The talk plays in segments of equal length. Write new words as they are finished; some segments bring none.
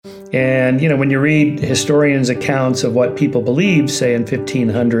And, when you read historians' accounts of what people believed, say in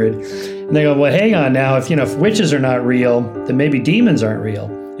 1500, and they go, well, hang on now, if witches are not real, then maybe demons aren't real.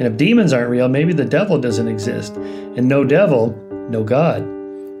 And if demons aren't real, maybe the devil doesn't exist. And no devil, no God.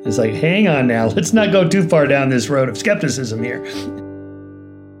 It's like, hang on now, let's not go too far down this road of skepticism here.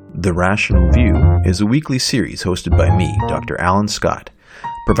 The Rational View is a weekly series hosted by me, Dr. Alan Scott,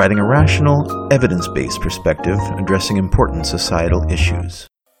 providing a rational, evidence-based perspective addressing important societal issues.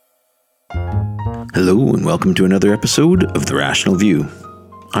 Hello and welcome to another episode of The Rational View.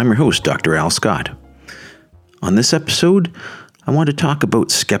 I'm your host, Dr. Al Scott. On this episode, I want to talk about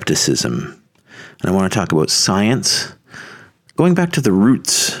skepticism, and I want to talk about science, going back to the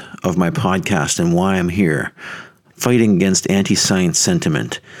roots of my podcast and why I'm here, fighting against anti-science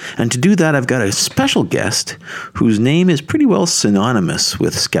sentiment. And to do that, I've got a special guest whose name is pretty well synonymous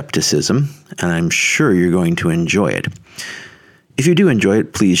with skepticism, and I'm sure you're going to enjoy it. If you do enjoy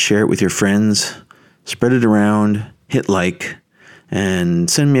it, please share it with your friends, spread it around, hit like, and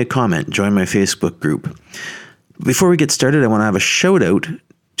send me a comment. Join my Facebook group. Before we get started, I want to have a shout out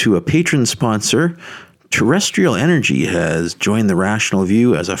to a patron sponsor. Terrestrial Energy has joined the Rational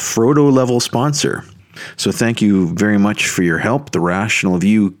View as a Frodo level sponsor. So thank you very much for your help. The Rational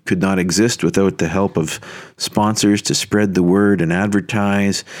View could not exist without the help of sponsors to spread the word and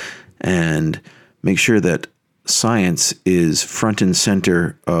advertise and make sure that science is front and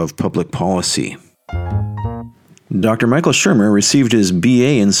center of public policy. Dr. Michael Shermer received his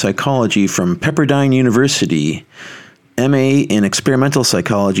BA in psychology from Pepperdine University, MA in experimental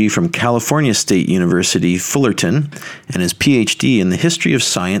psychology from California State University, Fullerton, and his PhD in the history of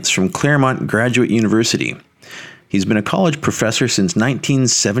science from Claremont Graduate University. He's been a college professor since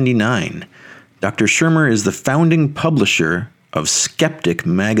 1979. Dr. Shermer is the founding publisher of Skeptic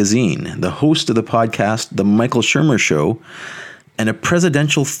magazine, the host of the podcast The Michael Shermer Show, and a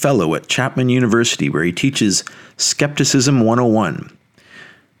presidential fellow at Chapman University where he teaches Skepticism 101.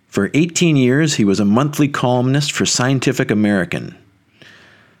 For 18 years, he was a monthly columnist for Scientific American.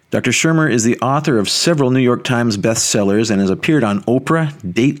 Dr. Shermer is the author of several New York Times bestsellers and has appeared on Oprah,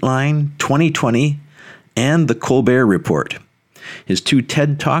 Dateline, 2020, and The Colbert Report. His 2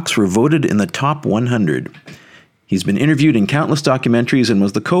 TED Talks were voted in the top 100. He's been interviewed in countless documentaries and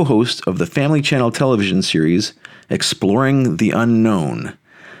was the co-host of the Family Channel television series Exploring the Unknown.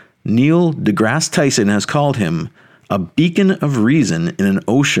 Neil deGrasse Tyson has called him a beacon of reason in an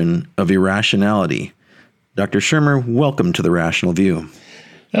ocean of irrationality. Dr. Shermer, welcome to The Rational View.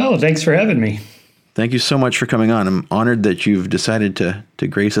 Oh, thanks for having me. Thank you so much for coming on. I'm honored that you've decided to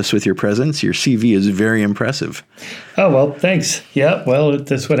grace us with your presence. Your CV is very impressive. Oh, well, thanks. Yeah, well,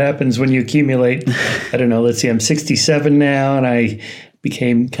 that's what happens when you accumulate. I don't know, let's see, I'm 67 now, and I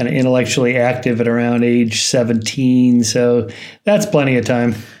became kind of intellectually active at around age 17, so that's plenty of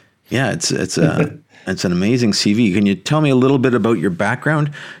time. Yeah, it's an amazing CV. Can you tell me a little bit about your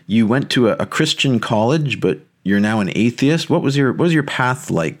background? You went to a Christian college, but you're now an atheist. What was your path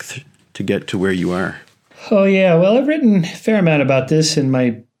like to get to where you are? Oh, yeah. Well, I've written a fair amount about this in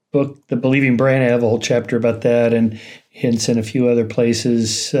my book, The Believing Brain. I have a whole chapter about that and hints in a few other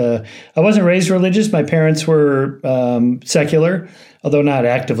places. I wasn't raised religious. My parents were secular, although not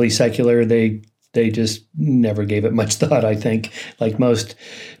actively secular. They just never gave it much thought, I think, like most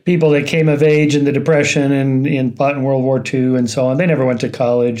people that came of age in the Depression and fought in World War II and so on. They never went to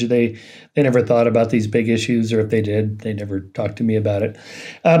college. They never thought about these big issues, or if they did, they never talked to me about it.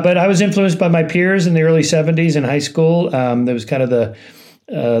 But I was influenced by my peers in the early 70s in high school. There was kind of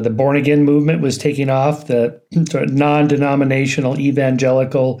the born-again movement was taking off, the sort of non-denominational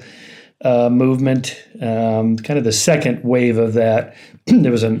evangelical movement, kind of the second wave of that.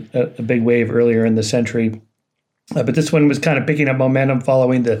 There was a big wave earlier in the century. But this one was kind of picking up momentum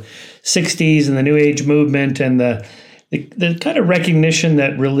following the 60s and the New Age movement and the kind of recognition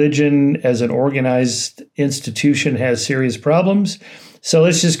that religion as an organized institution has serious problems. So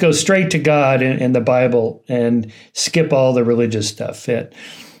let's just go straight to God and the Bible and skip all the religious stuff.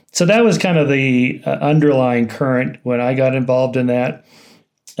 So that was kind of the underlying current when I got involved in that.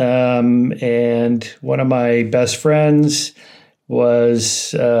 And one of my best friends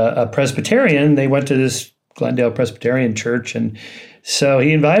was a Presbyterian. They went to this Glendale Presbyterian church, and so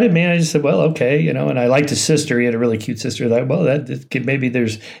he invited me, and I just said, well, okay, and I liked his sister. He had a really cute sister. Like, well, maybe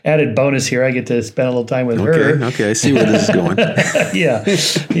there's added bonus here. I get to spend a little time with her. Okay, I see where this is going. Yeah.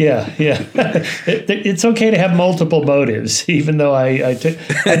 It's okay to have multiple motives, even though I took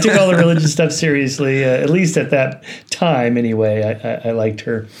all the religious stuff seriously, at least at that time anyway. I liked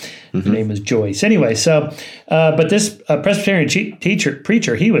her. Her name was Joyce. Anyway, so, but this Presbyterian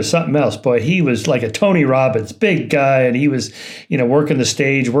preacher, he was something else. Boy, he was like a Tony Robbins, big guy, and he was, working the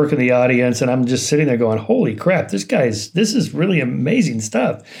stage, working the audience, and I'm just sitting there going, holy crap, this is really amazing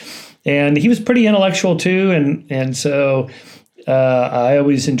stuff. And he was pretty intellectual too, and so I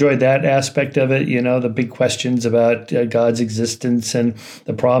always enjoyed that aspect of it, the big questions about God's existence and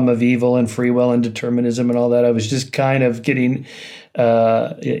the problem of evil and free will and determinism and all that. I was just kind of getting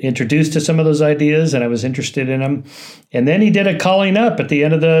introduced to some of those ideas, and I was interested in them. And then he did a calling up at the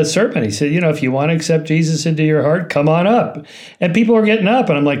end of the sermon. He said, if you want to accept Jesus into your heart, come on up. And people were getting up,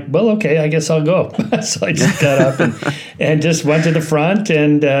 and I'm like, well, okay, I guess I'll go. So I just got up and just went to the front,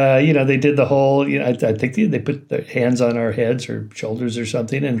 and they did the whole. I think they put their hands on our heads or shoulders or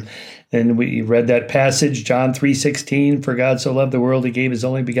something, and we read that passage, John 3:16, for God so loved the world, he gave his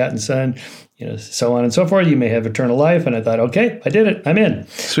only begotten Son. So on and so forth. You may have eternal life. And I thought, okay, I did it. I'm in.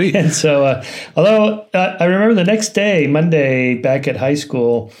 Sweet. And so, although I remember the next day, Monday, back at high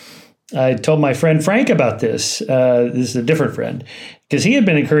school, I told my friend Frank about this. This is a different friend, because he had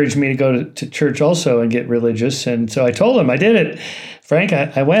been encouraging me to go to church also and get religious. And so I told him I did it. Frank,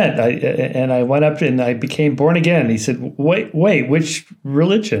 I went. I went up and I became born again. He said, wait, which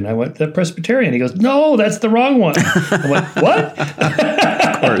religion? I went, the Presbyterian. He goes, no, that's the wrong one. I went, what?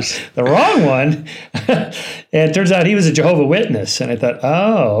 Of course. The wrong one. And it turns out he was a Jehovah's Witness. And I thought,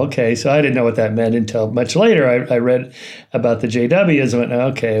 oh, okay. So I didn't know what that meant until much later. I read about the JWs and went,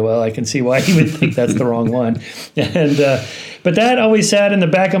 okay, well, I can see why he would think that's the wrong one. And but that always sat in the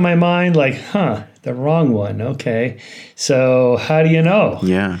back of my mind like, the wrong one. Okay. So how do you know?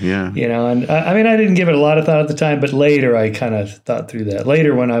 Yeah. And I didn't give it a lot of thought at the time, but later I kind of thought through that.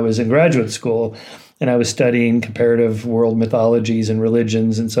 Later when I was in graduate school and I was studying comparative world mythologies and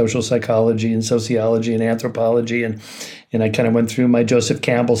religions and social psychology and sociology and anthropology, and I kind of went through my Joseph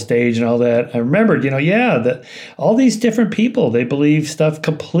Campbell stage and all that. I remembered, that all these different people, they believe stuff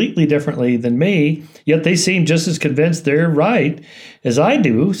completely differently than me, yet they seem just as convinced they're right as I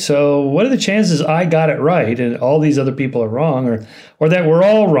do. So what are the chances I got it right and all these other people are wrong, or that we're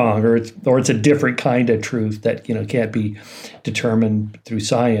all wrong, or it's a different kind of truth that, can't be determined through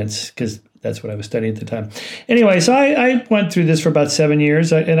science, because that's what I was studying at the time. Anyway, so I went through this for about 7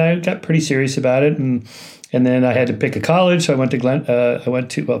 years, and I got pretty serious about it, and then I had to pick a college. So I went to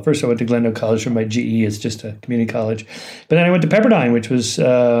first I went to Glendale College for my GE. It's just a community college, but then I went to Pepperdine, which was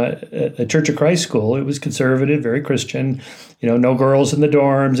a Church of Christ school. It was conservative, very Christian. No girls in the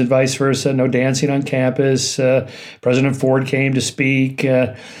dorms, and vice versa. No dancing on campus. President Ford came to speak.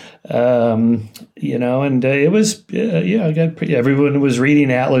 And it was, everyone was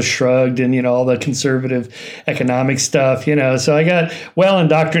reading Atlas Shrugged and, all the conservative economic stuff, so I got well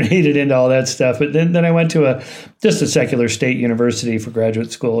indoctrinated into all that stuff. But then I went to just a secular state university for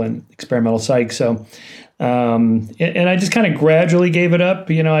graduate school in experimental psych. So, and I just kind of gradually gave it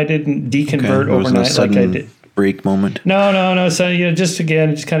up. I didn't deconvert overnight like I did. Break moment? No. So, just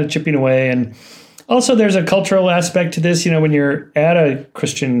kind of chipping away. And also, there's a cultural aspect to this. When you're at a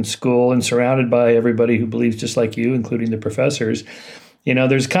Christian school and surrounded by everybody who believes just like you, including the professors,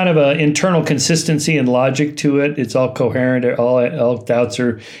 there's kind of an internal consistency and logic to it. It's all coherent. All doubts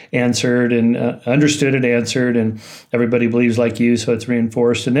are answered and understood and answered, and everybody believes like you, so it's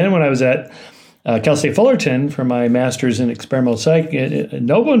reinforced. And then when I was at Cal State Fullerton for my master's in experimental psych,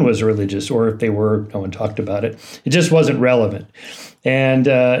 no one was religious, or if they were, no one talked about it. It just wasn't relevant. And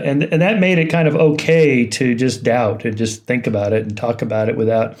that made it kind of okay to just doubt and just think about it and talk about it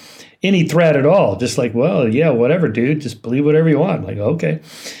without any threat at all. Just like, well, yeah, whatever, dude. Just believe whatever you want. I'm like, okay.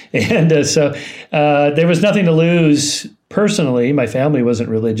 And so there was nothing to lose personally. My family wasn't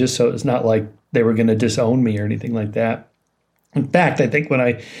religious, so it's not like they were going to disown me or anything like that. In fact, I think when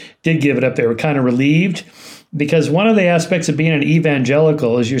I did give it up, they were kind of relieved, because one of the aspects of being an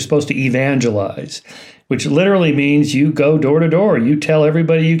evangelical is you're supposed to evangelize, which literally means you go door to door. You tell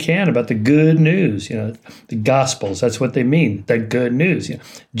everybody you can about the good news, the Gospels. That's what they mean, the good news.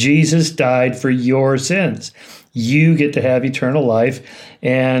 Jesus died for your sins. You get to have eternal life.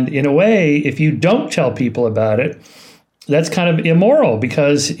 And in a way, if you don't tell people about it, that's kind of immoral,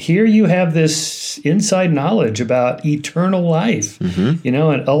 because here you have this inside knowledge about eternal life,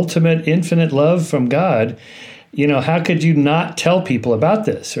 an ultimate infinite love from God. how could you not tell people about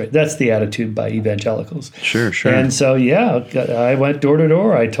this? Right? That's the attitude by evangelicals. Sure. And so, I went door to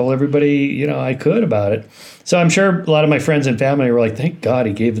door. I told everybody, I could about it. So I'm sure a lot of my friends and family were like, "Thank God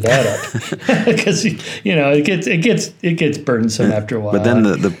he gave that up," because it gets burdensome after a while. But then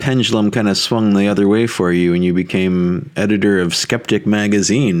the pendulum kind of swung the other way for you, and you became editor of Skeptic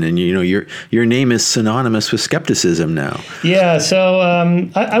magazine, and your name is synonymous with skepticism now. Yeah. So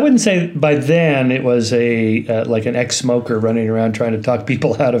I wouldn't say by then it was like an ex-smoker running around trying to talk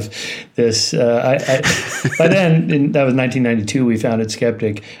people out of this. By then, that was 1992. We founded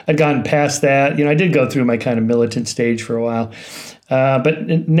Skeptic. I'd gotten past that. I did go through my kind of militant stage for a while. But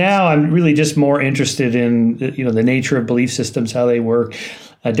now I'm really just more interested in, the nature of belief systems, how they work,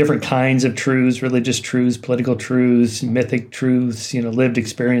 different kinds of truths, religious truths, political truths, mythic truths, lived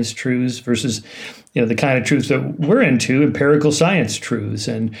experience truths versus, the kind of truths that we're into, empirical science truths.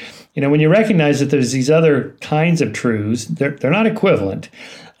 And, when you recognize that there's these other kinds of truths, they're not equivalent,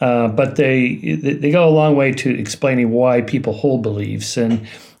 but they go a long way to explaining why people hold beliefs. And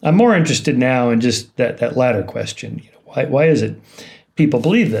I'm more interested now in just that latter question. Why is it people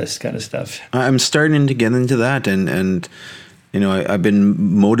believe this kind of stuff? I'm starting to get into that, and I've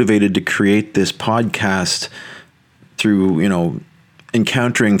been motivated to create this podcast through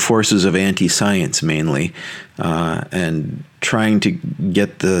encountering forces of anti-science mainly, and trying to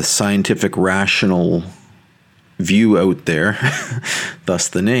get the scientific rational view out there, thus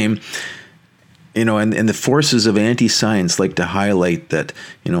the name. And the forces of anti-science like to highlight that,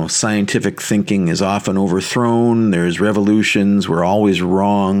 scientific thinking is often overthrown, there's revolutions, we're always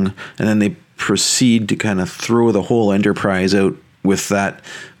wrong, and then they proceed to kind of throw the whole enterprise out with that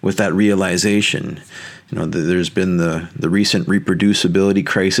realization. There's been the recent reproducibility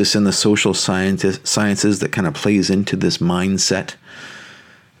crisis in the social sciences that kind of plays into this mindset.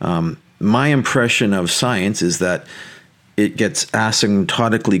 My impression of science is that it gets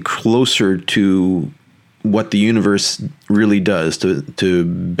asymptotically closer to what the universe really does, to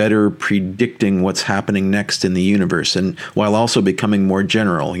better predicting what's happening next in the universe, and while also becoming more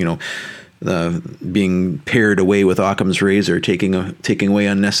general, being paired away with Occam's razor, taking away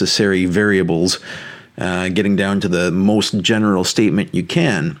unnecessary variables, getting down to the most general statement you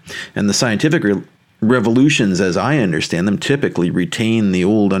can. And the scientific revolutions, as I understand them, typically retain the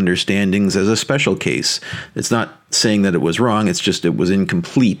old understandings as a special case. It's not saying that it was wrong, it's just it was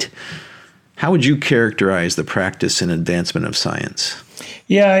incomplete. How would you characterize the practice and advancement of science?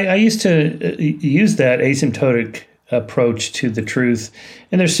 Yeah, I used to use that asymptotic approach to the truth,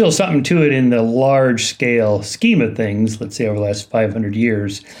 and there's still something to it in the large scale scheme of things. Let's say over the last 500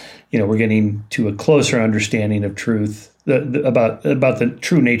 years, we're getting to a closer understanding of truth, about the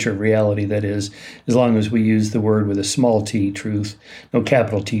true nature of reality, that is, as long as we use the word with a small t, truth, no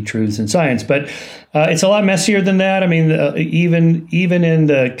capital T, truths in science. But it's a lot messier than that. I mean, even in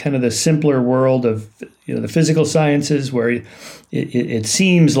the kind of the simpler world of the physical sciences, where it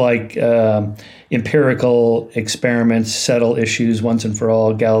seems like empirical experiments settle issues once and for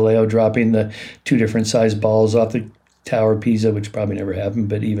all. Galileo dropping the 2 different sized balls off the Tower of Pisa, which probably never happened,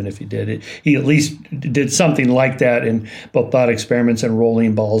 but even if he did, he at least did something like that in both thought experiments and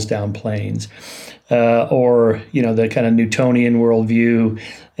rolling balls down planes, or the kind of Newtonian worldview,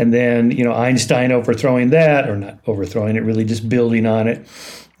 and then Einstein overthrowing that, or not overthrowing it, really just building on it.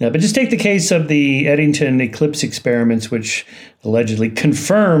 But just take the case of the Eddington eclipse experiments, which allegedly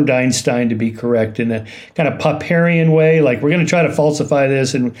confirmed Einstein to be correct in a kind of Popperian way, like we're going to try to falsify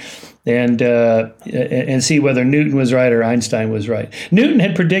this and see whether Newton was right or Einstein was right. Newton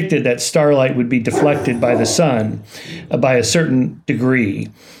had predicted that starlight would be deflected by the sun by a certain degree,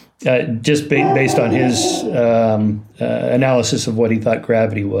 just based on his analysis of what he thought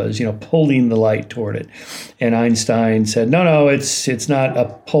gravity was, pulling the light toward it. And Einstein said, no, it's not a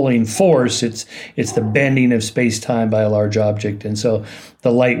pulling force, it's the bending of space-time by a large object. And so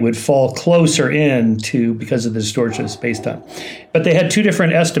the light would fall closer in because of the distortion of space-time. But they had 2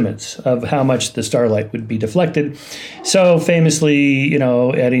 different estimates of how much the starlight would be deflected. So famously,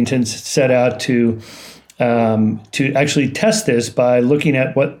 Eddington set out to actually test this by looking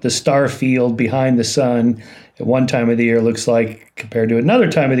at what the star field behind the sun at one time of the year looks like compared to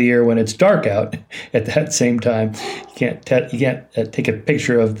another time of the year when it's dark out at that same time. You can't take a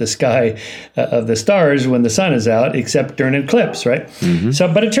picture of the sky of the stars when the sun is out, except during an eclipse, right? Mm-hmm.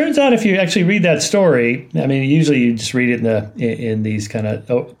 So, but it turns out if you actually read that story, I mean, usually you just read it in these kind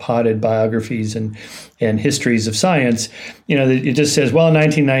of potted biographies and and histories of science, it just says, well, in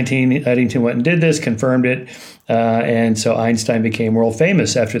 1919, Eddington went and did this, confirmed it. And so Einstein became world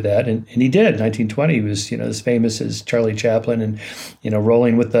famous after that. And he did. 1920, he was, as famous as Charlie Chaplin and,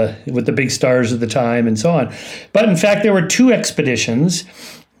 rolling with the big stars of the time and so on. But in fact, there were two expeditions,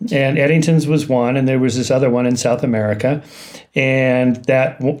 and Eddington's was one, and there was this other one in South America. And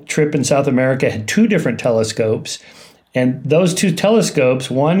that trip in South America had two different telescopes. And those two telescopes,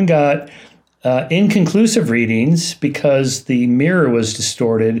 one got inconclusive readings because the mirror was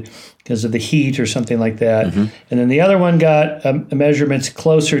distorted because of the heat or something like that. Mm-hmm. And then the other one got measurements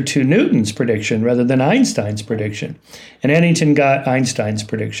closer to Newton's prediction rather than Einstein's prediction. And Eddington got Einstein's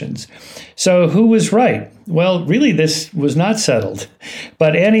predictions. So who was right? Well, really, this was not settled.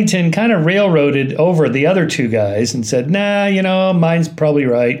 But Eddington kind of railroaded over the other two guys and said, nah, mine's probably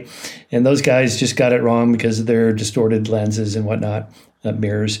right. And those guys just got it wrong because of their distorted lenses and whatnot.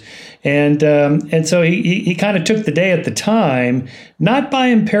 Mirrors. And so he kind of took the day at the time, not by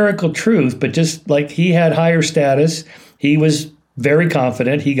empirical truth, but just like he had higher status. He was very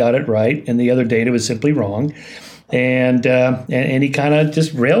confident he got it right, and the other data was simply wrong. And he kind of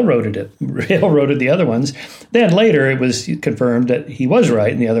just railroaded the other ones. Then later it was confirmed that he was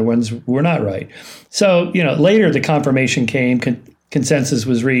right and the other ones were not right. So, later the confirmation came, consensus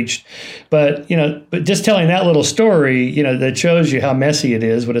was reached. But just telling that little story, that shows you how messy it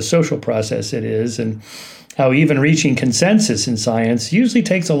is, what a social process it is, and how even reaching consensus in science usually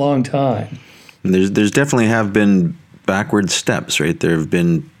takes a long time. There's definitely have been backward steps, right? There have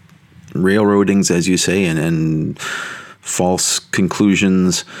been railroadings, as you say, and false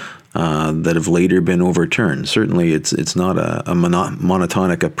conclusions that have later been overturned. Certainly, it's not a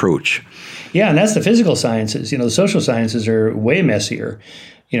monotonic approach. Yeah, and that's the physical sciences. The social sciences are way messier.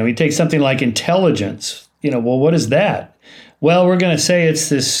 You take something like intelligence. Well, what is that? Well, we're going to say it's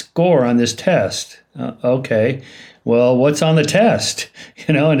this score on this test. Okay. Well, what's on the test?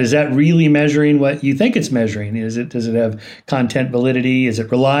 And is that really measuring what you think it's measuring? Does it have content validity? Is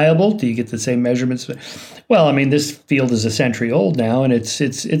it reliable? Do you get the same measurements? Well, this field is a century old now, and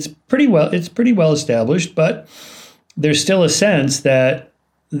it's pretty well established, but there's still a sense that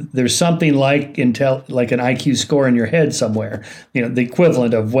there's something like an IQ score in your head somewhere, the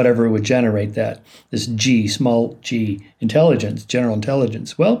equivalent of whatever would generate that, this G, small g, intelligence, general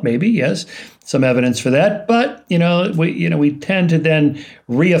intelligence. Well, maybe, yes, some evidence for that, but, we tend to then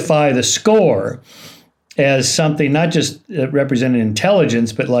reify the score as something not just representing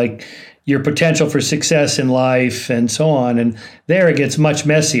intelligence, but like your potential for success in life and so on. And there it gets much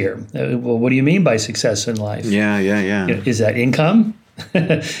messier. Well, what do you mean by success in life? Yeah. Is that income?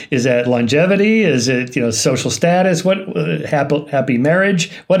 Is that longevity? Is it social status? What happy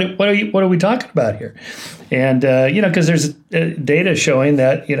marriage? What are we talking about here? And because there's data showing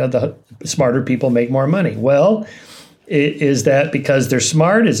that the smarter people make more money. Well, is that because they're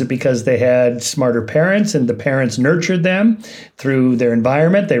smart? Is it because they had smarter parents and the parents nurtured them through their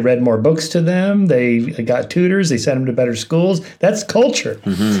environment? They read more books to them. They got tutors. They sent them to better schools. That's culture.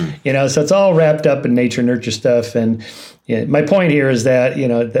 Mm-hmm. So it's all wrapped up in nature nurture stuff. And my point here is that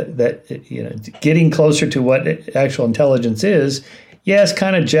getting closer to what actual intelligence is. Yes,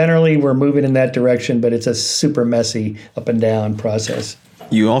 kind of generally we're moving in that direction, but it's a super messy up and down process.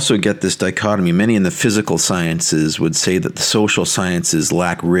 You also get this dichotomy. Many in the physical sciences would say that the social sciences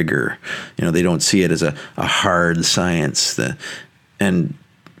lack rigor. They don't see it as a hard science. And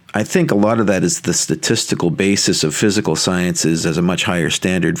I think a lot of that is the statistical basis of physical sciences as a much higher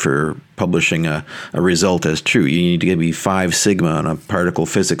standard for publishing a result as true. You need to be 5 sigma on a particle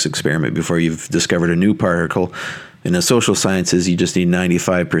physics experiment before you've discovered a new particle. In the social sciences, you just need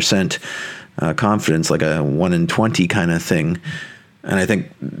 95% confidence, like a 1 in 20 kind of thing. And I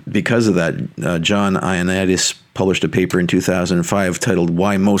think because of that, John Ioannidis published a paper in 2005 titled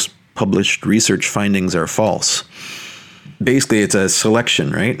 "Why Most Published Research Findings Are False." Basically, it's a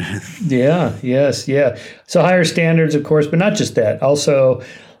selection, right? Yeah, yes, yeah. So higher standards, of course, but not just that. Also,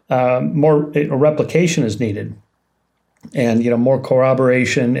 more replication is needed. And, more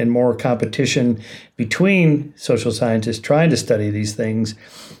corroboration and more competition between social scientists trying to study these things.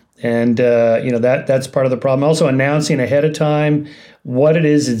 And, that's part of the problem. Also announcing ahead of time what it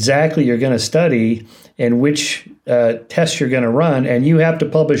is exactly you're going to study and which tests you're going to run. And you have to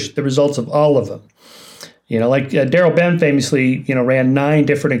publish the results of all of them. Like Daryl Bem famously, ran 9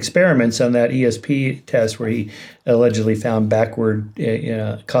 different experiments on that ESP test where he allegedly found backward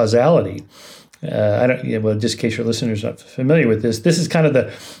causality. Just in case your listeners are not familiar with this is kind of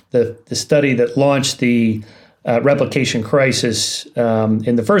the study that launched the replication crisis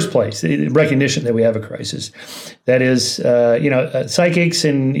in the first place, recognition that we have a crisis. That is, psychics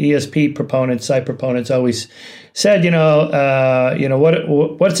and ESP proponents, Psi proponents always said,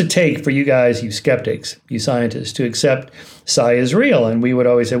 what's it take for you guys, you skeptics, you scientists, to accept Psi is real? And we would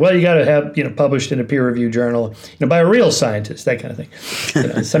always say, well, you got to have, published in a peer-reviewed journal, by a real scientist, that kind of thing.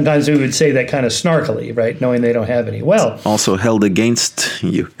 Sometimes we would say that kind of snarkily, right, knowing they don't have any. Well, also held against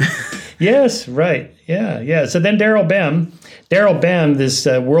you. Yes, right. Yeah. So then Daryl Bem, this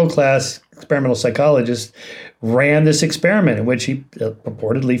world-class experimental psychologist, ran this experiment in which he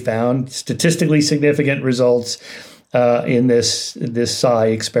purportedly found statistically significant results in this Psi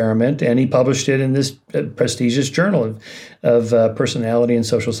experiment, and he published it in this prestigious journal of personality and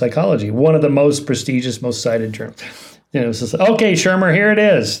social psychology, one of the most prestigious, most cited journals. It's okay, Shermer, here it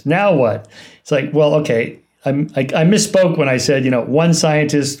is. Now what? It's like, well, okay. I misspoke when I said, one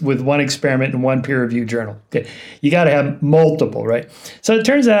scientist with one experiment in one peer-reviewed journal. Okay. You got to have multiple, right? So it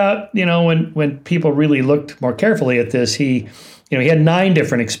turns out, when people really looked more carefully at this, he had 9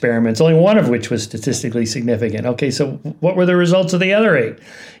 different experiments, only one of which was statistically significant. Okay, so what were the results of the other 8?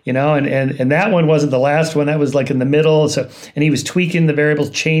 And that one wasn't the last one. That was like in the middle. And he was tweaking the variables,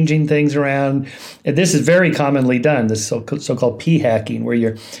 changing things around. And this is very commonly done, this so-called p-hacking, where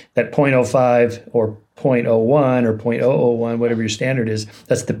you're at 0.05 or 0.01 or 0.001, whatever your standard is,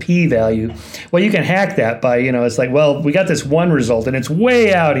 that's the p-value. Well, you can hack that by, it's like, well, we got this one result and it's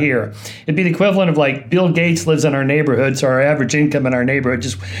way out here. It'd be the equivalent of like Bill Gates lives in our neighborhood, so our average income in our neighborhood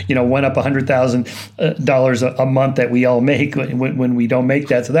just, went up $100,000 a month that we all make when we don't make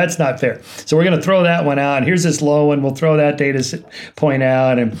that. So that's not fair. So we're going to throw that one out. And here's this low one. We'll throw that data point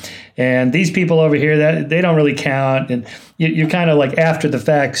out. And these people over here, that they don't really count. And you're kind of like after the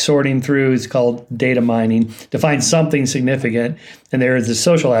fact sorting through. It's called data mining to find something significant. And there is the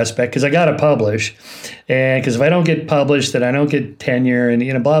social aspect, because I got to publish. And because if I don't get published, then I don't get tenure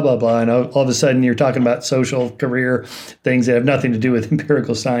and, blah, blah, blah. And all of a sudden you're talking about social career things that have nothing to do with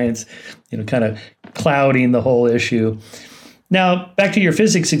empirical science, kind of clouding the whole issue. Now, back to your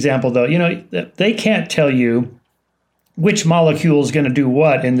physics example, though, they can't tell you which molecule is going to do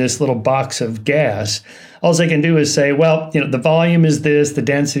what in this little box of gas. All they can do is say, well, the volume is this, the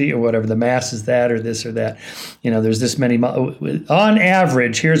density or whatever, the mass is that or this or that. There's this many. On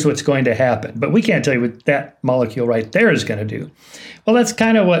average, here's what's going to happen. But we can't tell you what that molecule right there is going to do. Well, that's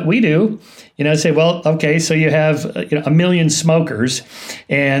kind of what we do. Say, well, okay, so you have, 1 million smokers.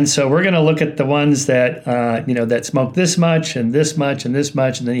 And so we're going to look at the ones that, that smoke this much and this much and this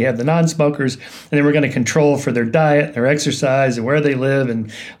much. And then you have the non-smokers. And then we're going to control for their diet, their exercise, and where they live,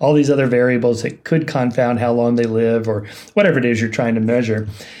 and all these other variables that could confound how long they live or whatever it is you're trying to measure.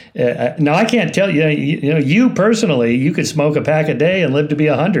 Now, I can't tell you, you personally, you could smoke a pack a day and live to be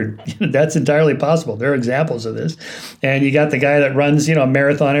 100. That's entirely possible. There are examples of this. And you got the guy that runs, a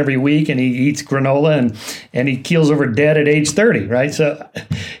marathon every week and he eats granola and he keels over dead at age 30, right? So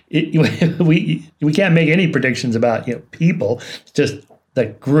we can't make any predictions about, people. It's just the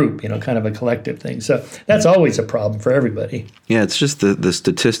group, kind of a collective thing. So that's always a problem for everybody. Yeah, it's just the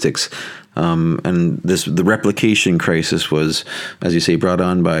statistics. And the replication crisis was, as you say, brought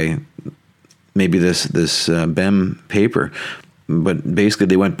on by maybe this BEM paper. But basically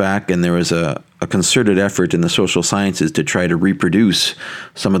they went back and there was a concerted effort in the social sciences to try to reproduce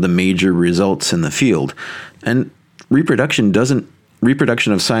some of the major results in the field. And reproduction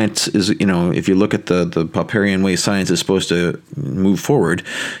of science is, if you look at the Popperian way science is supposed to move forward,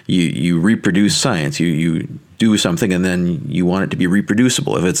 you reproduce science. You do something and then you want it to be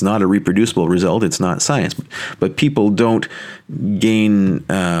reproducible. If it's not a reproducible result, it's not science. But people don't gain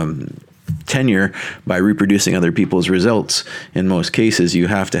tenure by reproducing other people's results. In most cases, you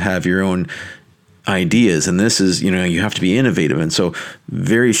have to have your own ideas. And this is, you have to be innovative. And so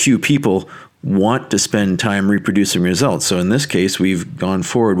very few people want to spend time reproducing results. So in this case, we've gone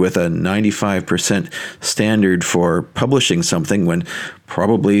forward with a 95% standard for publishing something when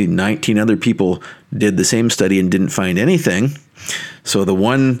probably 19 other people did the same study and didn't find anything. So the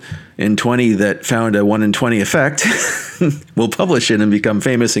 1 in 20 that found a 1 in 20 effect will publish it and become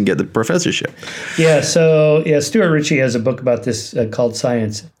famous and get the professorship. Yeah. So Stuart Ritchie has a book about this called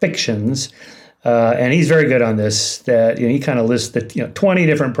Science Fictions. And he's very good on this, that he kind of lists the 20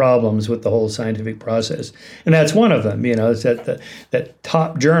 different problems with the whole scientific process. And that's one of them, is that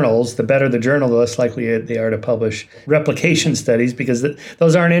top journals, the better the journal, the less likely they are to publish replication studies, because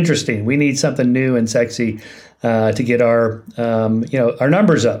those aren't interesting. We need something new and sexy to get our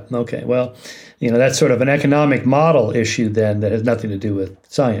numbers up. Okay, well, that's sort of an economic model issue then that has nothing to do with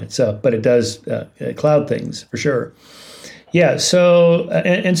science. But it does cloud things for sure. Yeah. So,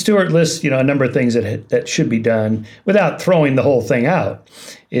 and Stewart lists, a number of things that should be done without throwing the whole thing out.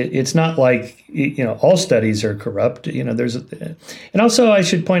 It's not like, all studies are corrupt. And also I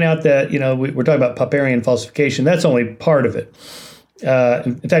should point out that, we're talking about Popperian falsification. That's only part of it.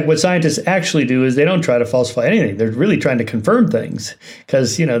 In fact, what scientists actually do is they don't try to falsify anything. They're really trying to confirm things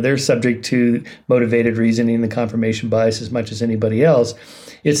because, they're subject to motivated reasoning, the confirmation bias as much as anybody else.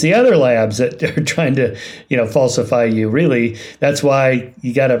 It's the other labs that are trying to, falsify you. Really, that's why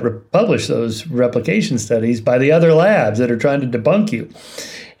you got to publish those replication studies by the other labs that are trying to debunk you.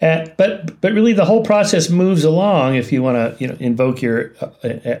 But really, the whole process moves along. If you want to, invoke your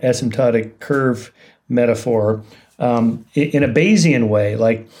asymptotic curve metaphor, in a Bayesian way,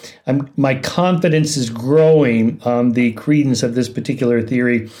 like my confidence is growing on the credence of this particular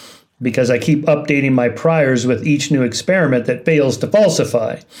theory because I keep updating my priors with each new experiment that fails to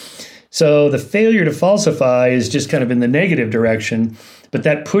falsify. So the failure to falsify is just kind of in the negative direction, but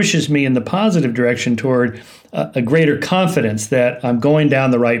that pushes me in the positive direction toward a greater confidence that I'm going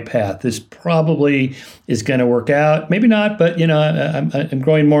down the right path. This probably is going to work out. Maybe not, but I'm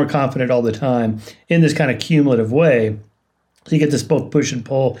growing more confident all the time in this kind of cumulative way. So you get this both push and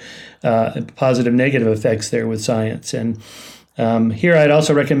pull, positive, negative effects there with science. And here I'd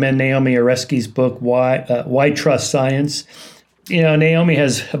also recommend Naomi Oreskes' book, Why Trust Science. Naomi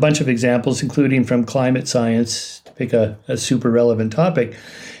has a bunch of examples, including from climate science, to pick a super relevant topic.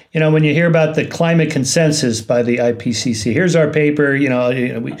 When you hear about the climate consensus by the IPCC, here's our paper,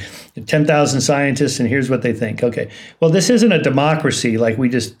 10,000 scientists, and here's what they think. Okay, well, this isn't a democracy like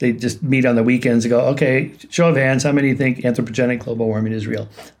they just meet on the weekends and go, okay, show of hands, how many think anthropogenic global warming is real?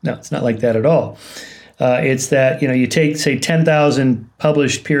 No, it's not like that at all. It's that, you take, say, 10,000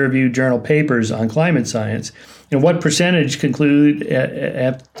 published peer-reviewed journal papers on climate science, and what percentage conclude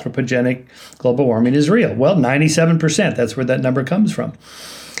anthropogenic global warming is real? Well, 97%. That's where that number comes from.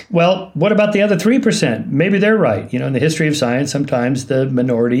 Well, what about the other 3%? Maybe they're right. In the history of science, sometimes the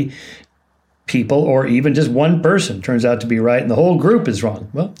minority people or even just one person turns out to be right and the whole group is wrong.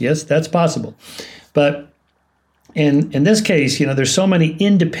 Well, yes, that's possible. But in this case, there's so many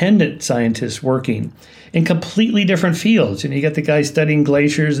independent scientists working in completely different fields. You got the guy studying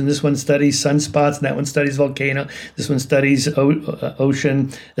glaciers, and this one studies sunspots, and that one studies volcano. This one studies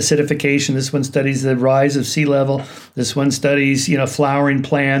ocean acidification. This one studies the rise of sea level. This one studies, flowering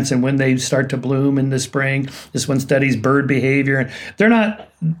plants and when they start to bloom in the spring. This one studies bird behavior. And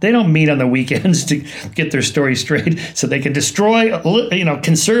they don't meet on the weekends to get their story straight so they can destroy,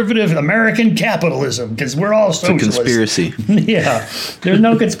 conservative American capitalism because we're all socialists. It's a conspiracy. Yeah. There's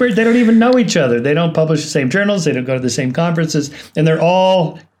no conspiracy. They don't even know each other. They don't publish the same journals. They don't go to the same conferences. And they're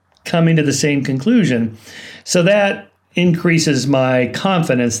all coming to the same conclusion. So that increases my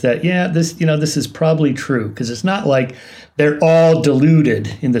confidence that, this is probably true because it's not like they're all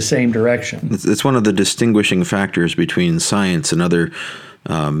deluded in the same direction. It's one of the distinguishing factors between science and other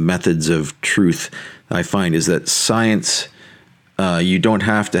methods of truth, I find, is that science, you don't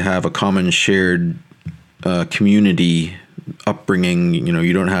have to have a common shared community upbringing.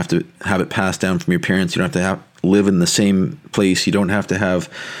 You don't have to have it passed down from your parents. You don't have to live in the same place. You don't have to have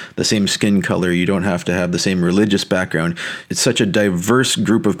the same skin color. You don't have to have the same religious background. It's such a diverse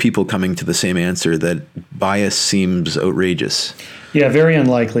group of people coming to the same answer that bias seems outrageous. Yeah, very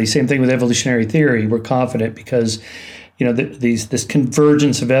unlikely. Same thing with evolutionary theory. We're confident because this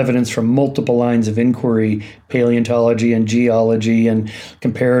convergence of evidence from multiple lines of inquiry, paleontology and geology and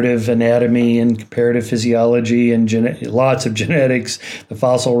comparative anatomy and comparative physiology and lots of genetics, the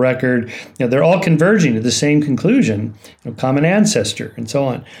fossil record, they're all converging to the same conclusion, common ancestor and so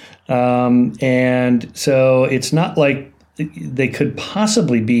on. And so it's not like they could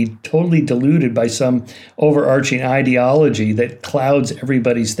possibly be totally deluded by some overarching ideology that clouds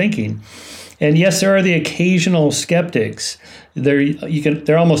everybody's thinking. And yes, there are the occasional skeptics.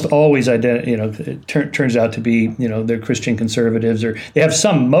 They're almost always turns out to be, they're Christian conservatives, or they have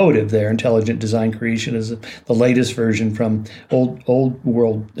some motive there. Intelligent design creation is the latest version from old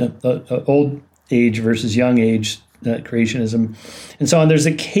age versus young age creationism, and so on. There's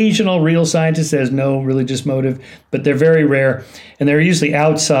occasional real scientists that has no religious motive, but they're very rare, and they're usually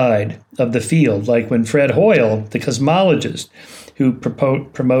outside of the field. Like when Fred Hoyle, the cosmologist, who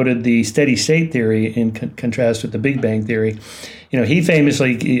promoted the steady state theory in contrast with the Big Bang theory, he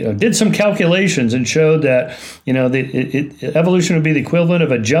famously did some calculations and showed that evolution would be the equivalent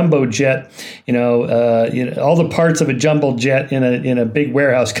of a jumbo jet, all the parts of a jumbo jet in a big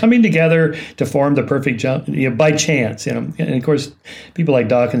warehouse coming together to form the perfect jump by chance. And of course, people like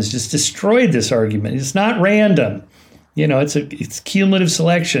Dawkins just destroyed this argument. It's not random. It's cumulative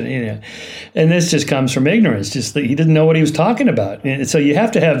selection, and this just comes from ignorance. Just that he didn't know what he was talking about, and so you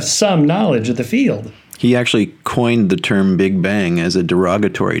have to have some knowledge of the field. He actually coined the term Big Bang as a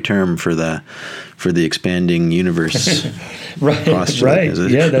derogatory term for the expanding universe. Right. Postulate,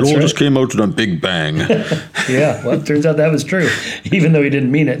 Yeah, that's it all right. just came out of a Big Bang. Yeah. Well, it turns out that was true, even though he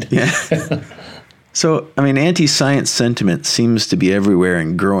didn't mean it. Yeah. So, anti-science sentiment seems to be everywhere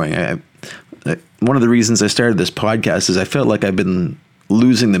and growing. One of the reasons I started this podcast is I felt like I've been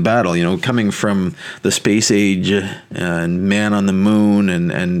losing the battle, coming from the space age and man on the moon,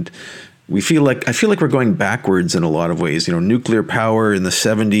 and I feel like we're going backwards in a lot of ways. Nuclear power in the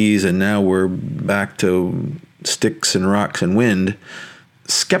 70s, and now we're back to sticks and rocks and wind.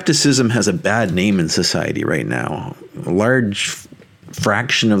 Skepticism has a bad name in society right now. A large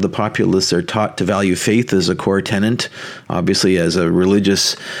fraction of the populace are taught to value faith as a core tenet. Obviously, as a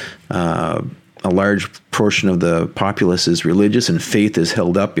religious, a large portion of the populace is religious, and faith is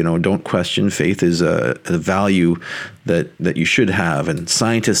held up. Don't question. Faith is a value that you should have. And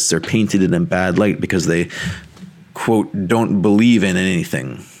scientists are painted in a bad light because they, quote, don't believe in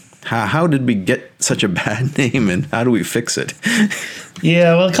anything. How did we get such a bad name, and how do we fix it?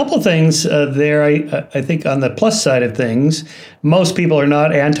 Yeah, well, a couple of things there. I think on the plus side of things, most people are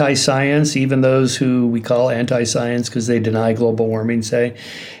not anti-science, even those who we call anti-science because they deny global warming, say.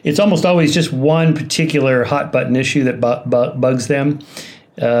 It's almost always just one particular hot-button issue that bugs them.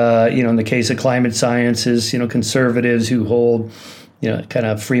 In the case of climate sciences, conservatives who hold kind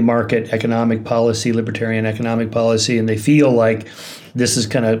of free market economic policy, libertarian economic policy, and they feel like this is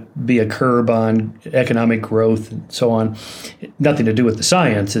going to be a curb on economic growth and so on. Nothing to do with the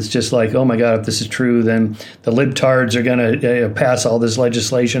science. It's just like, oh my God, if this is true, then the libtards are going to pass all this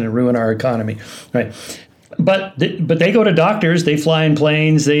legislation and ruin our economy, right? But they go to doctors, they fly in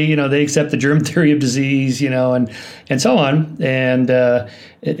planes, they accept the germ theory of disease, and so on, and so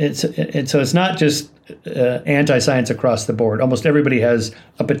it's not just anti-science across the board. Almost everybody has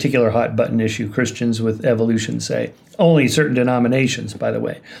a particular hot button issue. Christians with evolution, say. Only certain denominations, by the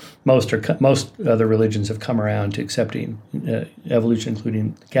way. Most other religions have come around to accepting evolution,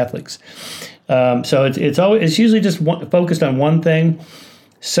 including Catholics. So it's usually just focused on one thing.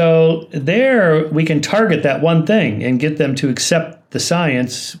 So there we can target that one thing and get them to accept the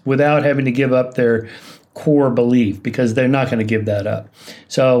science without having to give up their core belief, because they're not going to give that up.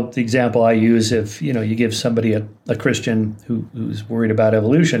 So the example I use, if you give somebody a Christian who's worried about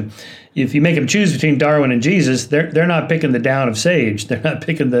evolution, if you make them choose between Darwin and Jesus, they're not picking the Down of Sage. They're not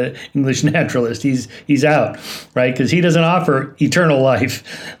picking the English naturalist. He's out, right? Because he doesn't offer eternal life.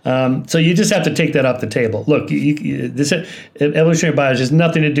 So you just have to take that off the table. Look, this evolutionary biology has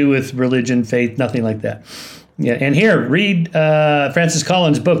nothing to do with religion, faith, nothing like that. Yeah, and here, read Francis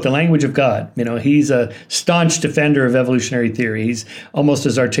Collins' book, The Language of God. He's a staunch defender of evolutionary theory. He's almost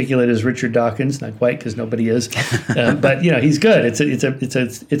as articulate as Richard Dawkins, not quite, because nobody is, but he's good.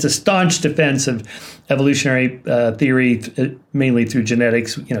 It's a staunch defense of evolutionary theory, mainly through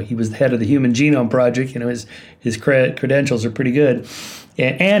genetics. He was the head of the Human Genome Project. His credentials are pretty good,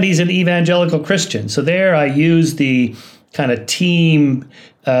 and he's an evangelical Christian. So there, I use the kind of team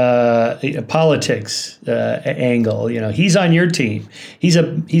politics angle. He's on your team. He's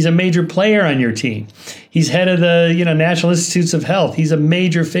a major player on your team. He's head of the National Institutes of Health. He's a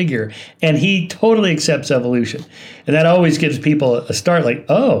major figure, and he totally accepts evolution. And that always gives people a start, like,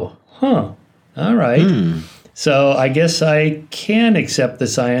 oh, all right. So I guess I can accept the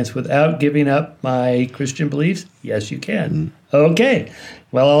science without giving up my Christian beliefs. Yes, you can. Okay.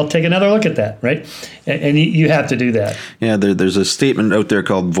 Well, I'll take another look at that, right? And you have to do that. Yeah, there's a statement out there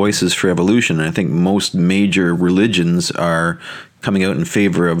called Voices for Evolution. And I think most major religions are coming out in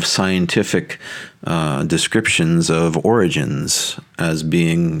favor of scientific descriptions of origins as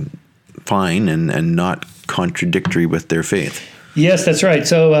being fine and not contradictory with their faith. Yes, that's right.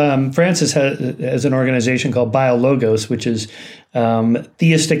 So Francis has an organization called BioLogos, which is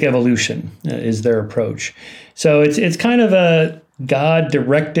theistic evolution is their approach. So it's kind of a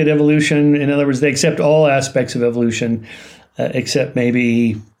God-directed evolution. In other words, they accept all aspects of evolution, except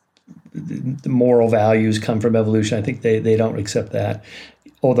maybe the moral values come from evolution. I think they don't accept that.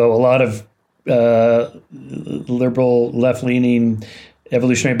 Although a lot of liberal, left-leaning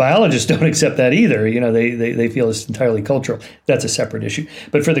evolutionary biologists don't accept that either. They feel it's entirely cultural. That's a separate issue.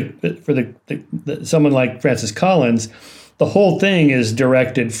 But for the someone like Francis Collins, the whole thing is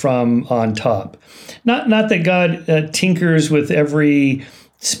directed from on top. Not that God tinkers with every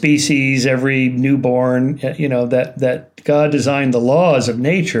species, every newborn. That God designed the laws of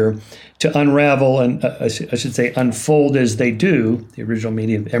nature to unravel and I should say unfold as they do. The original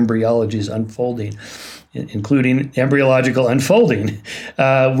meaning of embryology is unfolding, including embryological unfolding,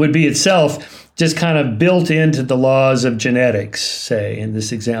 would be itself just kind of built into the laws of genetics, say, in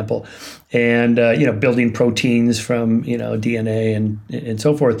this example, and building proteins from DNA and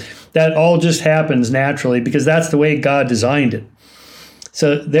so forth. That all just happens naturally because that's the way God designed it.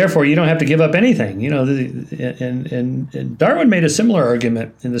 So therefore, you don't have to give up anything. And Darwin made a similar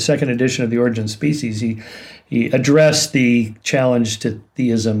argument in the second edition of The Origin of Species. He addressed the challenge to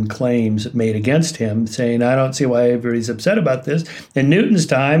theism claims made against him, saying, I don't see why everybody's upset about this. In Newton's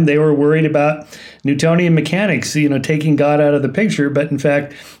time, they were worried about Newtonian mechanics, taking God out of the picture. But in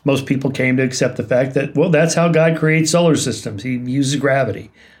fact, most people came to accept the fact that, well, that's how God creates solar systems. He uses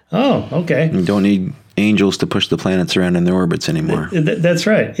gravity. Oh, okay. You don't need angels to push the planets around in their orbits anymore. That's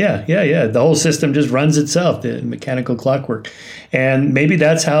right. Yeah. The whole system just runs itself, the mechanical clockwork. And maybe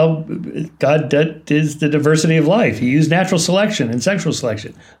that's how God is the diversity of life. He used natural selection and sexual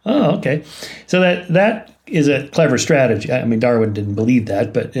selection. Oh, okay. So that is a clever strategy. I mean, Darwin didn't believe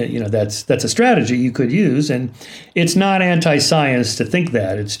that, but that's a strategy you could use. And it's not anti-science to think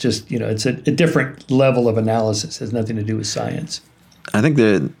that. It's just, it's a different level of analysis. It has nothing to do with science. I think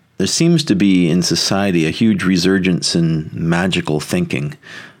that there seems to be in society a huge resurgence in magical thinking,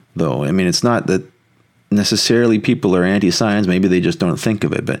 though. I mean, it's not that necessarily people are anti-science. Maybe they just don't think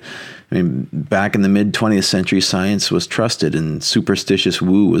of it. But I mean, back in the mid-20th century, science was trusted and superstitious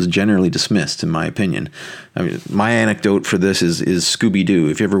woo was generally dismissed, in my opinion. I mean, my anecdote for this is Scooby-Doo.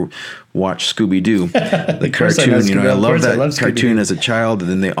 If you ever watch Scooby-Doo, the cartoon, I love that cartoon as a child. And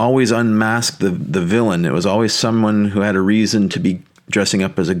then they always unmasked the villain. It was always someone who had a reason to be dressing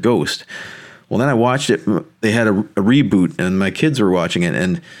up as a ghost. Well, then I watched it. They had a reboot, and my kids were watching it,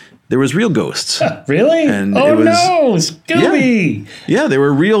 and there was real ghosts. Really? And no, Scooby! Yeah, there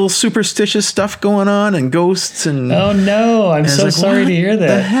were real superstitious stuff going on, and ghosts, and oh no, I'm so sorry to hear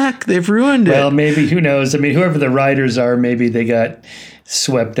that. The heck, they've ruined it. Well, maybe, who knows? I mean, whoever the writers are, maybe they got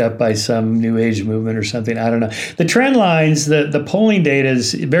swept up by some new age movement or something. I don't know. The trend lines, the polling data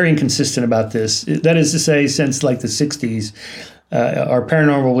is very inconsistent about this. That is to say, since like the 60s, are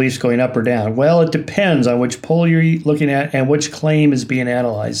paranormal beliefs going up or down? Well, it depends on which poll you're looking at and which claim is being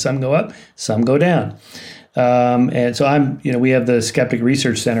analyzed. Some go up, some go down. And so we have the Skeptic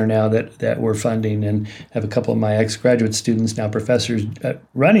Research Center now that we're funding, and have a couple of my ex-graduate students, now professors,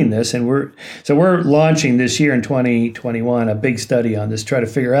 running this. And we're launching this year in 2021 a big study on this, try to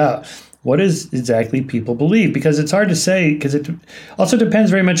figure out what is exactly people believe, because it's hard to say, because it also depends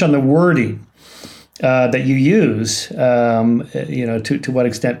very much on the wording that you use, to what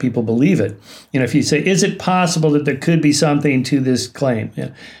extent people believe it. If you say, is it possible that there could be something to this claim?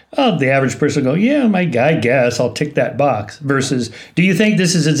 The average person will go, yeah, I guess I'll tick that box. Versus, do you think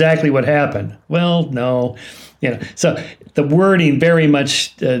this is exactly what happened? Well, no. So the wording very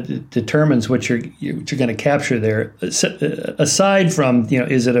much determines what you're going to capture there. Aside from,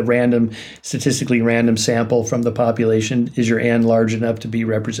 is it a statistically random sample from the population? Is your N large enough to be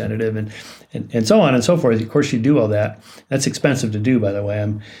representative, and so on and so forth? Of course, you do all that. That's expensive to do, by the way.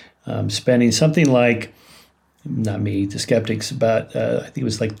 I'm spending something like, not me, the skeptics, about I think it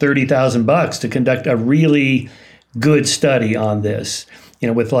was like $30,000 to conduct a really good study on this.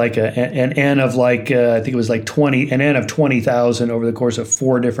 With like an N of like, I think it was like an N of 20,000 over the course of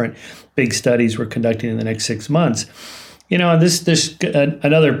 4 different big studies we're conducting in the next 6 months. And there's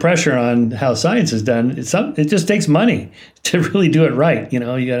another pressure on how science is done. It just takes money to really do it right. You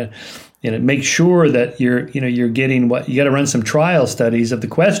got to make sure that you're getting what you got to run some trial studies of the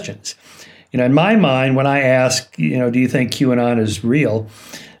questions. In my mind, when I ask, do you think QAnon is real?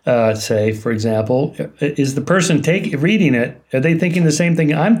 Say, for example, is the person reading it, are they thinking the same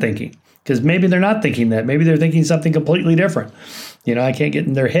thing I'm thinking? Because maybe they're not thinking that. Maybe they're thinking something completely different. I can't get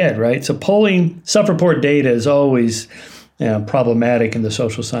in their head, right? So polling self-report data is always problematic in the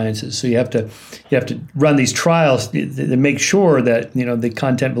social sciences. So you have to run these trials to make sure that the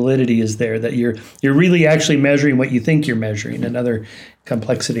content validity is there, that you're really actually measuring what you think you're measuring. Another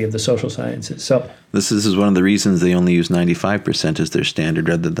complexity of the social sciences. So this is one of the reasons they only use 95% as their standard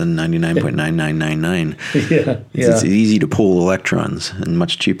rather than 99.9999. Yeah. It's easy to pull electrons and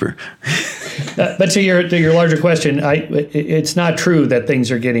much cheaper. But to your larger question, it's not true that things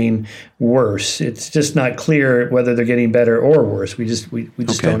are getting worse. It's just not clear whether they're getting better or worse. We just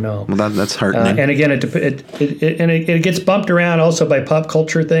don't know. Well, that's heartening. And again, it gets bumped around also by pop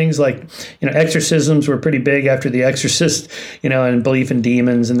culture things like, exorcisms were pretty big after The Exorcist, and belief in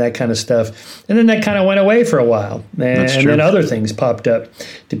demons and that kind of stuff. And then that kind of went away for a while. And then other things popped up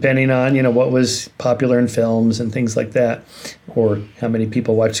depending on, what was popular in films and things like that, or how many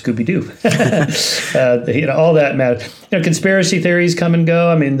people watch Scooby-Doo. All that matters. Conspiracy theories come and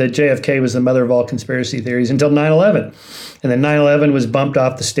go. I mean, the JFK was the mother of all conspiracy theories until 9/11. And then 9/11 was bumped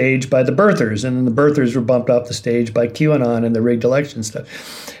off the stage by the birthers, and then the birthers were bumped off the stage by QAnon and the rigged election stuff.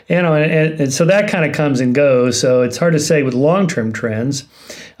 And so that kind of comes and goes. So it's hard to say with long-term trends.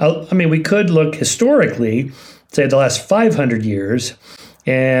 We could look historically, say the last 500 years,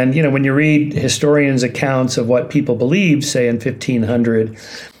 and when you read historians' accounts of what people believed, say in 1500,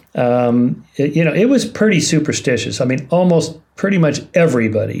 it was pretty superstitious. Almost pretty much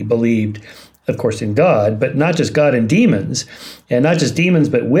everybody believed, of course, in God, but not just God and demons, and not just demons,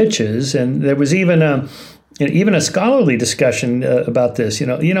 but witches. And there was even a scholarly discussion about this.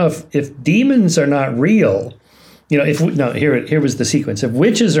 If demons are not real, here was the sequence. If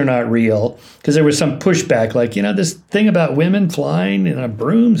witches are not real, because there was some pushback, like, this thing about women flying in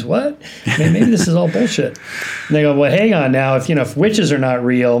brooms, what? Maybe this is all bullshit. And they go, well, hang on now. If witches are not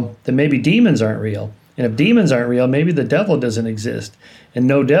real, then maybe demons aren't real. And if demons aren't real, maybe the devil doesn't exist. And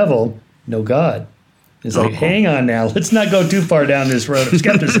no devil, no God. It's like, hang on now. Let's not go too far down this road of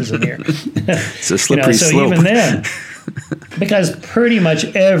skepticism here. It's a slippery slope. Even then, because pretty much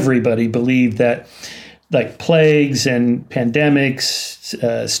everybody believed that, like plagues and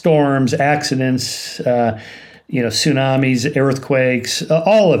pandemics, storms, accidents, tsunamis, earthquakes,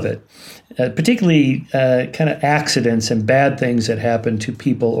 all of it, particularly kind of accidents and bad things that happen to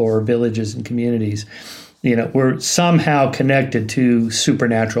people or villages and communities, were somehow connected to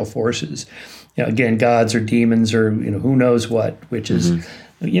supernatural forces. Again, gods or demons or, who knows what, witches.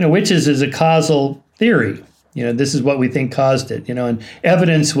 Witches is a causal theory. This is what we think caused it, and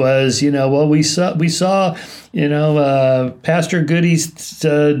evidence was, we saw, Pastor Goody's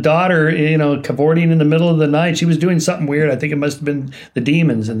daughter, cavorting in the middle of the night. She was doing something weird. I think it must have been the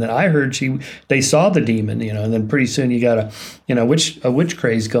demons. And then I heard they saw the demon, and then pretty soon you got a witch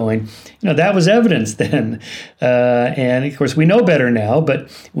craze going. That was evidence then. And of course we know better now, but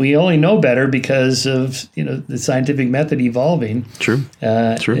we only know better because of, the scientific method evolving. True.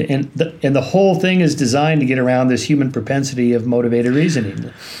 True. And the whole thing is designed to get around this human propensity of motivated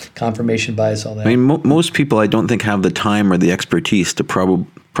reasoning, confirmation bias, all that. Most people I don't think have the time or the expertise to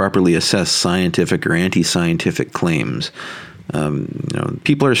properly assess scientific or anti-scientific claims.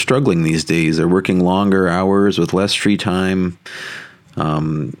 People are struggling these days. They're working longer hours with less free time.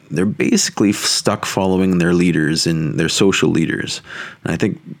 They're basically stuck following their leaders and their social leaders. And I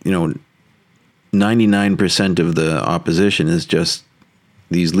think, 99% of the opposition is just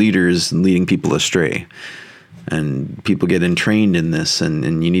these leaders leading people astray. And people get entrained in this,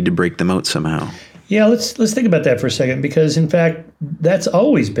 and you need to break them out somehow. Yeah, let's think about that for a second, because in fact, that's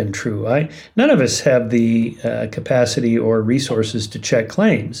always been true. None of us have the capacity or resources to check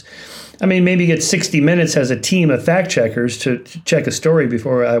claims. Maybe get 60 Minutes has a team of fact checkers to check a story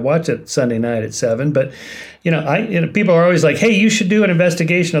before I watch it Sunday night at 7. But people are always like, "Hey, you should do an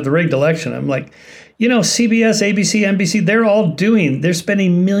investigation of the rigged election." I'm like, CBS, ABC, NBC, they're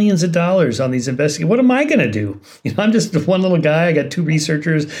spending millions of dollars on these investigations. What am I going to do? I'm just one little guy. I got two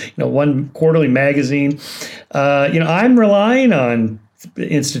researchers, one quarterly magazine. I'm relying on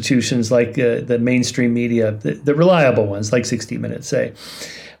institutions like the mainstream media, the reliable ones like 60 Minutes, say.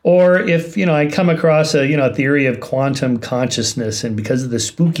 Or if, I come across a theory of quantum consciousness, and because of the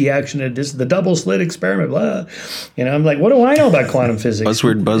spooky action of the double slit experiment, blah, I'm like, what do I know about quantum physics?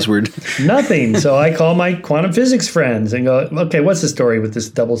 Buzzword. Nothing. So I call my quantum physics friends and go, okay, what's the story with this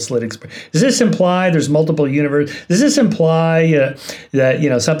double slit experiment? Does this imply there's multiple universes? Does this imply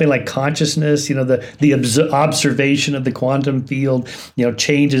that, something like consciousness, the observation of the quantum field,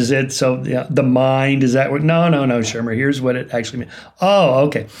 changes it? So the mind, is that what? No, Shermer, here's what it actually means. Oh,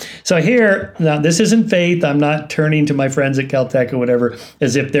 okay. So here, now this isn't faith. I'm not turning to my friends at Caltech or whatever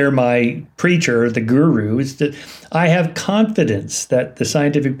as if they're my preacher, the guru. It's that I have confidence that the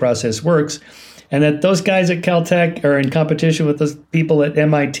scientific process works, and that those guys at Caltech are in competition with those people at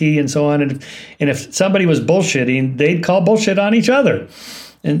MIT and so on. And if somebody was bullshitting, they'd call bullshit on each other.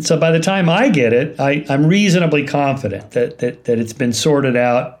 And so by the time I get it, I'm reasonably confident that it's been sorted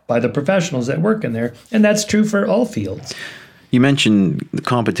out by the professionals that work in there. And that's true for all fields. You mentioned the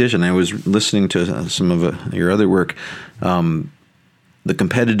competition. I was listening to some of your other work. The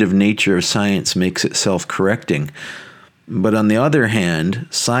competitive nature of science makes it self-correcting. But on the other hand,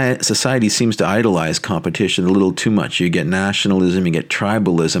 society seems to idolize competition a little too much. You get nationalism, you get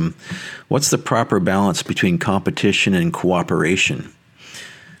tribalism. What's the proper balance between competition and cooperation?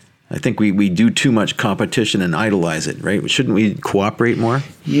 I think we do too much competition and idolize it, right? Shouldn't we cooperate more?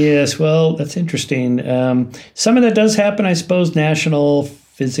 Yes, well, that's interesting. Some of that does happen, I suppose. National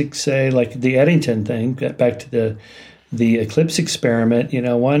physics, say, like the Eddington thing, back to the eclipse experiment.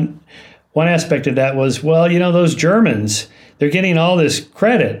 One aspect of that was, well, those Germans, they're getting all this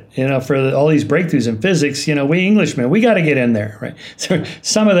credit, for all these breakthroughs in physics. We Englishmen, we got to get in there, right? So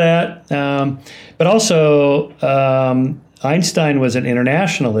some of that, but also Einstein was an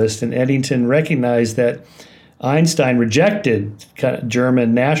internationalist, and Eddington recognized that Einstein rejected kind of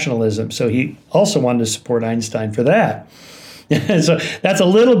German nationalism, so he also wanted to support Einstein for that. So that's a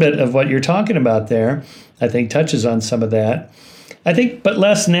little bit of what you're talking about there. I think touches on some of that. I think, but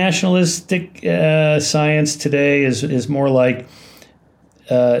less nationalistic science today is more like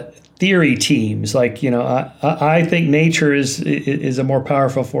theory teams. Like, I think nature is a more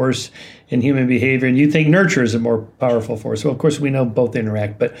powerful force in human behavior, and you think nurture is a more powerful force. Well, of course, we know both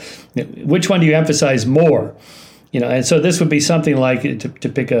interact, but which one do you emphasize more? And so this would be something like, to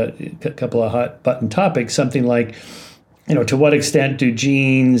pick a couple of hot button topics, something like, to what extent do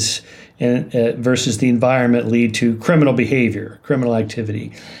genes versus the environment lead to criminal behavior, criminal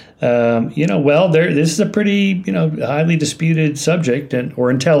activity? This is a pretty, highly disputed subject, or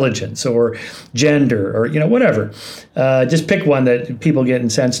intelligence, or gender, or, whatever. Just pick one that people get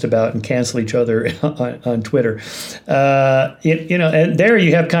incensed about and cancel each other on Twitter. And there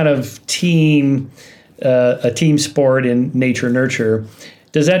you have kind of a team sport in nature nurture.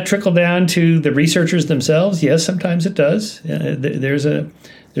 Does that trickle down to the researchers themselves? Yes, sometimes it does. There's a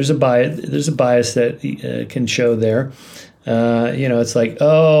bias that can show there. It's like,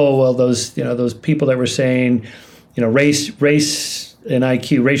 oh, well, those people that were saying, race and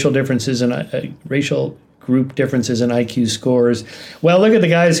IQ, racial differences and racial group differences in IQ scores. Well, look at the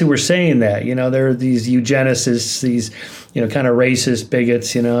guys who were saying that. There are these eugenicists, these kind of racist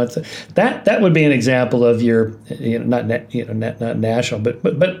bigots. That would be an example of your not national,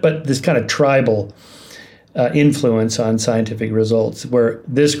 but this kind of tribal influence on scientific results, where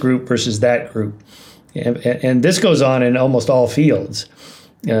this group versus that group. And this goes on in almost all fields,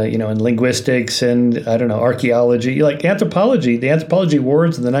 in linguistics and, archaeology, like anthropology. The anthropology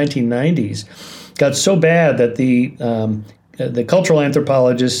wars in the 1990s got so bad that the cultural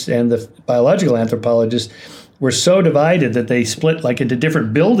anthropologists and the biological anthropologists were so divided that they split into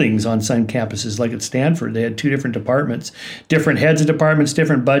different buildings on some campuses, like at Stanford. They had two different departments, different heads of departments,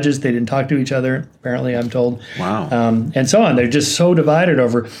 different budgets. They didn't talk to each other, apparently, I'm told. Wow. And so on. They're just so divided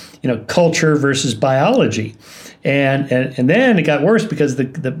over, culture versus biology. And then it got worse because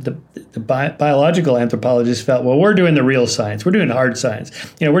the biological anthropologists felt, well, we're doing the real science. We're doing hard science.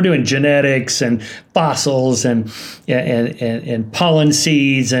 We're doing genetics and fossils and pollen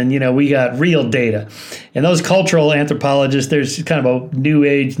seeds, and we got real data. And those cultural anthropologists, there's kind of a new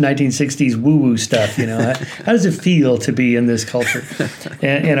age 1960s woo-woo stuff. How does it feel to be in this culture?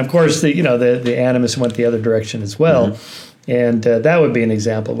 And of course, the animists went the other direction as well. Mm-hmm. And that would be an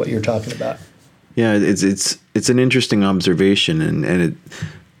example of what you're talking about. Yeah, it's an interesting observation, and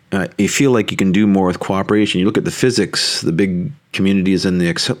you feel like you can do more with cooperation. You look at the physics, the big communities and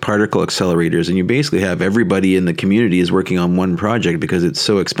the particle accelerators, and you basically have everybody in the community is working on one project because it's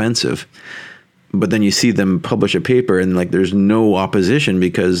so expensive. But then you see them publish a paper and there's no opposition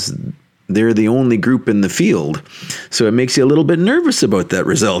because they're the only group in the field. So it makes you a little bit nervous about that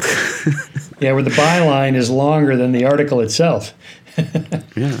result. Yeah, where the byline is longer than the article itself.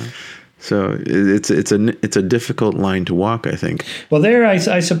 Yeah. So it's a difficult line to walk, I think. Well, there,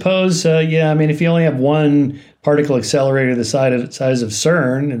 I suppose, if you only have one particle accelerator the size of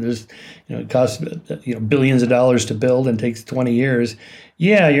CERN, and there's, it costs, billions of dollars to build and takes 20 years.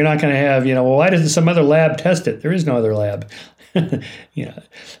 Yeah, you're not going to have, why doesn't some other lab test it? There is no other lab.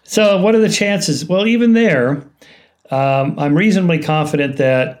 So what are the chances? Well, even there, I'm reasonably confident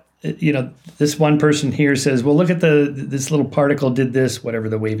that, this one person here says, well, look at this little particle did this, whatever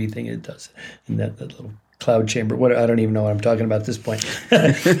the wavy thing it does in that little cloud chamber. I don't even know what I'm talking about at this point.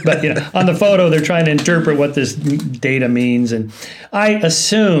 But, on the photo, they're trying to interpret what this data means. And I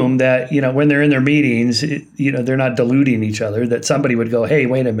assume that, when they're in their meetings, they're not deluding each other, that somebody would go, hey,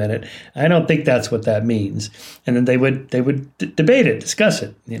 wait a minute, I don't think that's what that means. And then they would debate it, discuss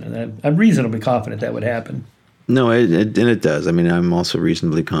it. I'm reasonably confident that would happen. No, and it does. I'm also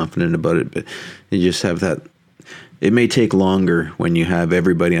reasonably confident about it, but you just have that. It may take longer when you have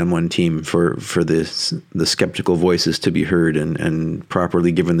everybody on one team for the skeptical voices to be heard and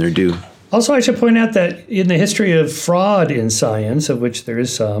properly given their due. Also, I should point out that in the history of fraud in science, of which there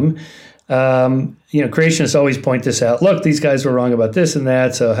is some, creationists always point this out. Look, these guys were wrong about this and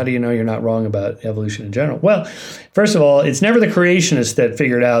that. So how do you know you're not wrong about evolution in general? Well, first of all, it's never the creationists that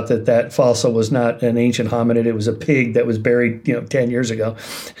figured out that fossil was not an ancient hominid. It was a pig that was buried, 10 years ago.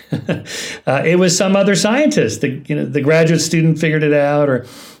 It was some other scientist. The graduate student figured it out,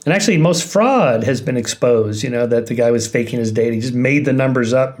 and actually most fraud has been exposed, that the guy was faking his data. He just made the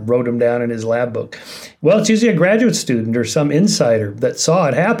numbers up, wrote them down in his lab book. Well, it's usually a graduate student or some insider that saw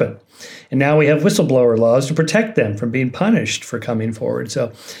it happen. And now we have whistleblower laws to protect them from being punished for coming forward.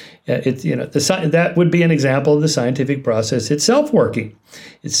 So that would be an example of the scientific process itself working.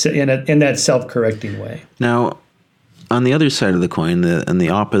 It's in that self-correcting way. Now, on the other side of the coin, and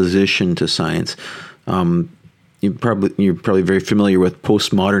the opposition to science, you're probably very familiar with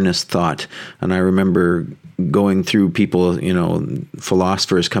postmodernist thought. And I remember going through people,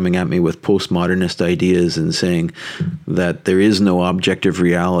 philosophers coming at me with postmodernist ideas and saying that there is no objective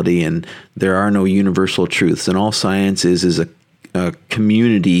reality and there are no universal truths, and all science is a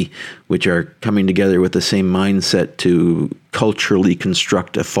community which are coming together with the same mindset to culturally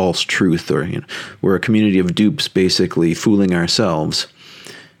construct a false truth, or we're a community of dupes basically fooling ourselves.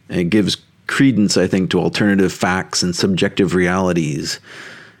 And it gives credence, I think, to alternative facts and subjective realities.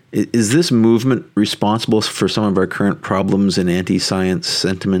 Is this movement responsible for some of our current problems in anti-science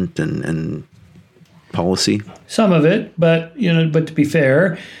sentiment and policy? Some of it, but to be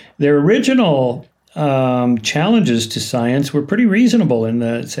fair, their original challenges to science were pretty reasonable in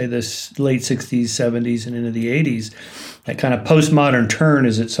the late 60s, 70s, and into the 80s. That kind of postmodern turn,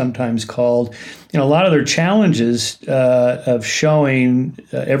 as it's sometimes called. A lot of their challenges of showing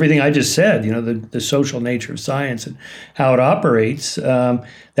everything I just said, the social nature of science and how it operates,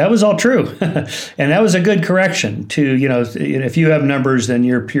 that was all true. And that was a good correction to, if you have numbers, then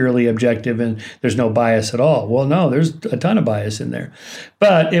you're purely objective and there's no bias at all. Well, no, there's a ton of bias in there.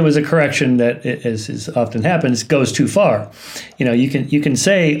 But it was a correction that, as often happens, goes too far. You can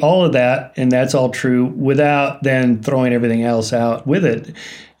say all of that, and that's all true, without then throwing everything else out with it.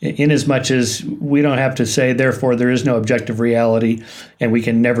 In as much as we don't have to say, therefore, there is no objective reality, and we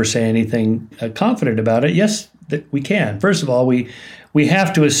can never say anything confident about it. Yes, we can. First of all, we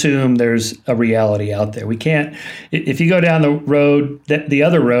have to assume there's a reality out there. We can't. If you go down the road, the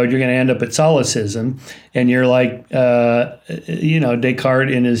other road, you're going to end up at solicism, and you're like,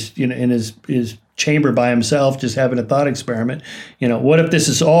 Descartes in his chamber by himself, just having a thought experiment. What if this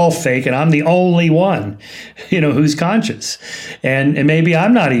is all fake and I'm the only one, who's conscious, and maybe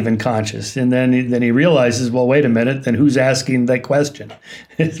I'm not even conscious. And then he realizes, well, wait a minute, then who's asking that question?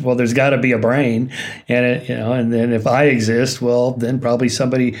 Well, there's got to be a brain, and and then if I exist, well, then probably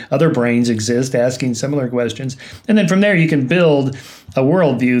other brains exist asking similar questions, and then from there you can build a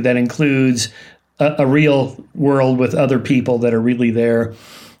worldview that includes a real world with other people that are really there.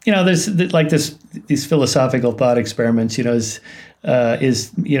 There's these philosophical thought experiments. Does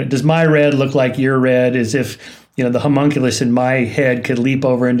my red look like your red? As if the homunculus in my head could leap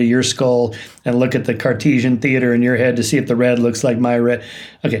over into your skull and look at the Cartesian theater in your head to see if the red looks like my red.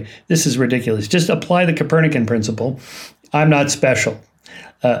 Okay, this is ridiculous. Just apply the Copernican principle. I'm not special.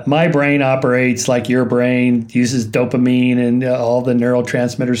 My brain operates like your brain, uses dopamine and all the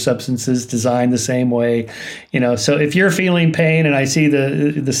neurotransmitter substances designed the same way. So if you're feeling pain and I see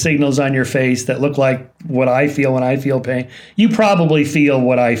the signals on your face that look like what I feel when I feel pain, you probably feel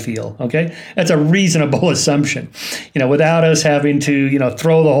what I feel. Okay, that's a reasonable assumption. Without us having to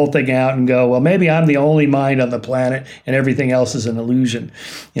throw the whole thing out and go, well, maybe I'm the only mind on the planet and everything else is an illusion.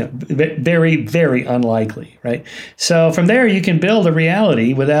 Very, very unlikely, right? So from there you can build a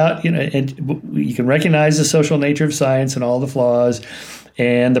reality without, and you can recognize the social nature of science and all the flaws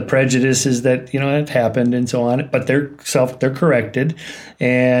and the prejudices that, have happened and so on, but they're corrected,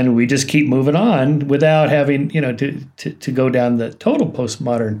 and we just keep moving on without having, to go down the total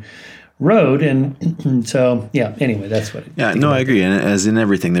postmodern road. And so, anyway, that's what. I agree. And as in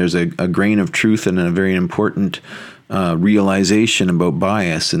everything, there's a grain of truth and a very important realization about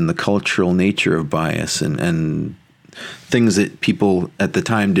bias and the cultural nature of bias and things that people at the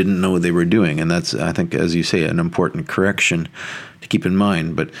time didn't know they were doing. And that's, I think, as you say, an important correction to keep in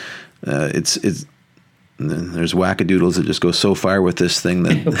mind. But it's there's wackadoodles that just go so far with this thing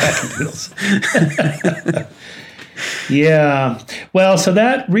that wackadoodles. Yeah. Well, so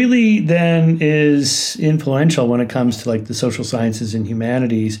that really then is influential when it comes to like the social sciences and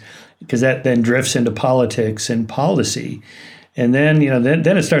humanities, because that then drifts into politics and policy. And then,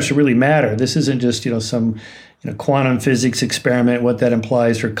 then it starts to really matter. This isn't just, some, quantum physics experiment, what that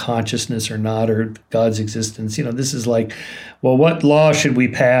implies for consciousness or not, or God's existence. This is like, well, what law should we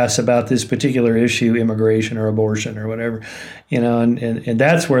pass about this particular issue, immigration or abortion or whatever, and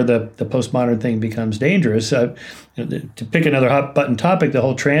that's where the postmodern thing becomes dangerous. To pick another hot button topic, the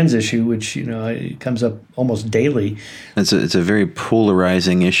whole trans issue, which, it comes up almost daily. It's a very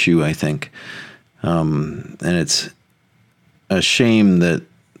polarizing issue, I think. And it's a shame that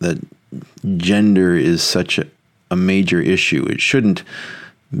gender is such a major issue. It shouldn't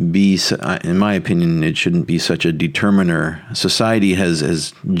be, in my opinion, it shouldn't be such a determiner. Society has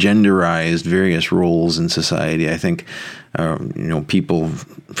genderized various roles in society. I think, people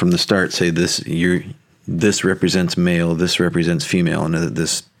from the start say this represents male, this represents female, and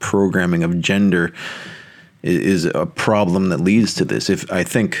this programming of gender is a problem that leads to this. If I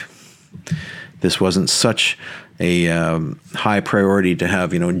think this wasn't such a high priority to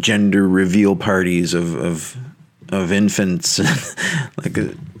have, gender reveal parties of infants,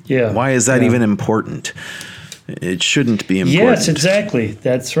 why is that even important? It shouldn't be important. Yes, exactly.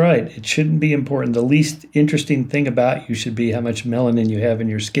 That's right. It shouldn't be important. The least interesting thing about you should be how much melanin you have in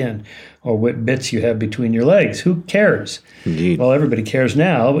your skin or what bits you have between your legs. Who cares? Indeed. Well, everybody cares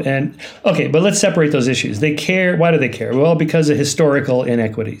now. And okay, but let's separate those issues. They care. Why do they care? Well, because of historical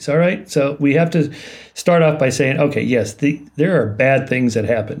inequities. All right. So we have to start off by saying, okay, yes, there are bad things that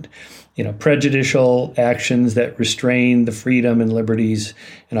happened. Prejudicial actions that restrain the freedom and liberties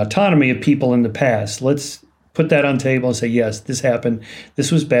and autonomy of people in the past. Let's put that on the table and say, yes, this happened,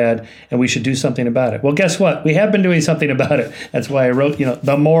 this was bad, and we should do something about it. Well, guess what? We have been doing something about it. That's why I wrote,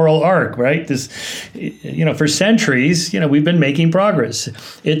 the moral arc, right? This, for centuries, we've been making progress.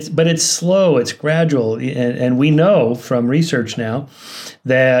 But it's slow, it's gradual, and we know from research now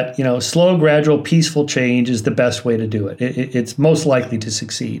that, slow, gradual, peaceful change is the best way to do it. It's most likely to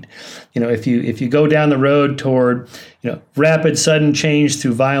succeed. If you go down the road toward, rapid, sudden change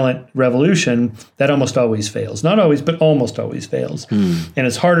through violent revolution, that almost always fails. Not always, but almost always fails. And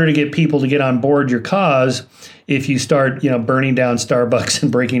it's harder to get people to get on board your cause if you start, burning down Starbucks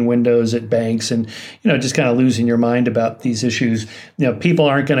and breaking windows at banks and, just kind of losing your mind about these issues. People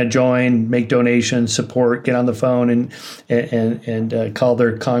aren't going to join, make donations, support, get on the phone and call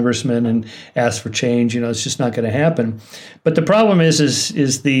their congressman and ask for change. It's just not going to happen. But the problem is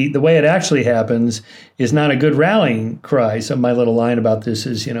the way it actually happens is not a good rallying cry. So my little line about this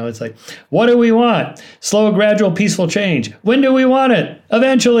is, it's like, what do we want? Slow, gradual, peaceful change. When do we want it?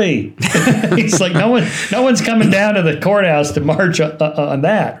 Eventually. It's like no one's coming down to the courthouse to march on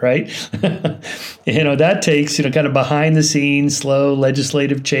that, right? That takes, kind of behind the scenes, slow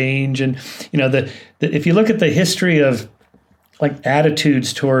legislative change. And, if you look at the history of like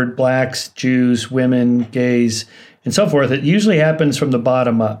attitudes toward blacks, Jews, women, gays, and so forth, it usually happens from the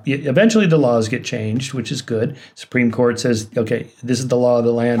bottom up. Eventually the laws get changed, which is good. Supreme Court says, okay, this is the law of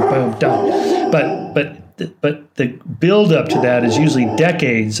the land, boom, done. But the build up to that is usually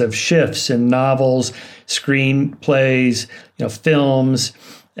decades of shifts in novels, screenplays, films,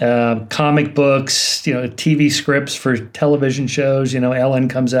 comic books, TV scripts for television shows. Ellen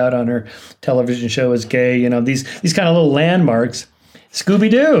comes out on her television show as gay. These kind of little landmarks.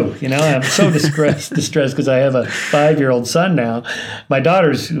 Scooby-Doo, I'm so distressed because I have a 5-year-old son now. My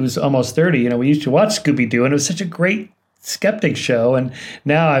daughter's, who's almost 30, we used to watch Scooby-Doo, and it was such a great skeptic show. And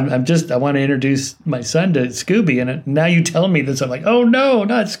now I want to introduce my son to Scooby. And now you tell me this, I'm like, oh no,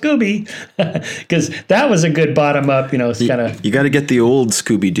 not Scooby. Because that was a good bottom up, kind of. You got to get the old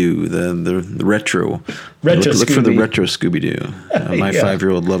Scooby-Doo, the retro. Look for the retro Scooby-Doo. My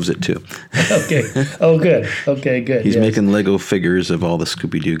 5-year-old loves it too. Okay. Oh, good. Okay, good. He's making Lego figures of all the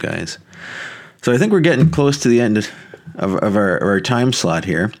Scooby-Doo guys. So I think we're getting close to the end of our time slot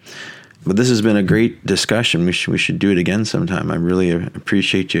here. But this has been a great discussion. We should do it again sometime. I really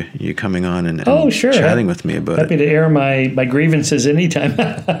appreciate you coming on and chatting with me about it. Happy to air my grievances anytime.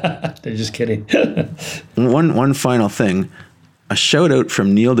 They're just kidding. One final thing. A shout out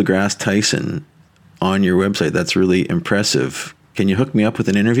from Neil deGrasse Tyson on your website. That's really impressive. Can you hook me up with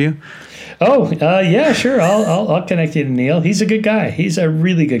an interview? Oh, yeah, sure. I'll connect you to Neil. He's a good guy. He's a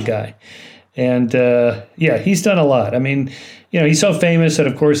really good guy. And he's done a lot. I mean, he's so famous that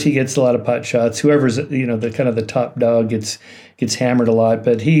of course he gets a lot of pot shots. Whoever's the kind of the top dog gets hammered a lot.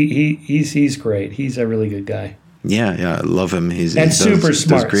 But he's great. He's a really good guy. Yeah, I love him. He's super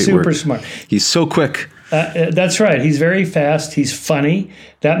smart. Super smart. He's so quick. That's right. He's very fast. He's funny.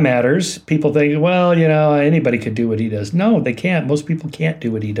 That matters. People think, well, anybody could do what he does. No, they can't. Most people can't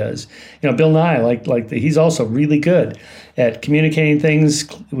do what he does. Bill Nye, he's also really good at communicating things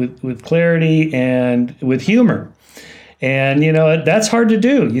with clarity and with humor. And, that's hard to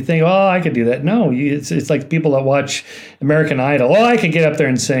do. You think, oh, I could do that. No, it's like people that watch American Idol. Oh, I could get up there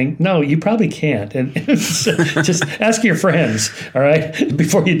and sing. No, you probably can't. And just ask your friends, all right,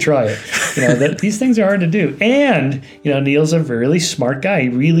 before you try it. These things are hard to do. And, Neil's a really smart guy. He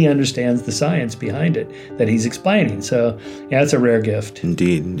really understands the science behind it that he's explaining. So, yeah, it's a rare gift.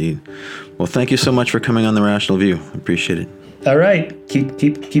 Indeed. Well, thank you so much for coming on The Rational View. I appreciate it. All right.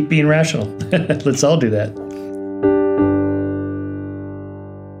 Keep being rational. Let's all do that.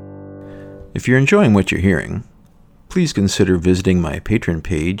 If you're enjoying what you're hearing, please consider visiting my Patreon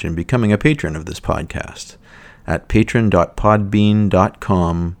page and becoming a patron of this podcast at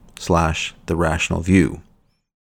patron.podbean.com/therationalview.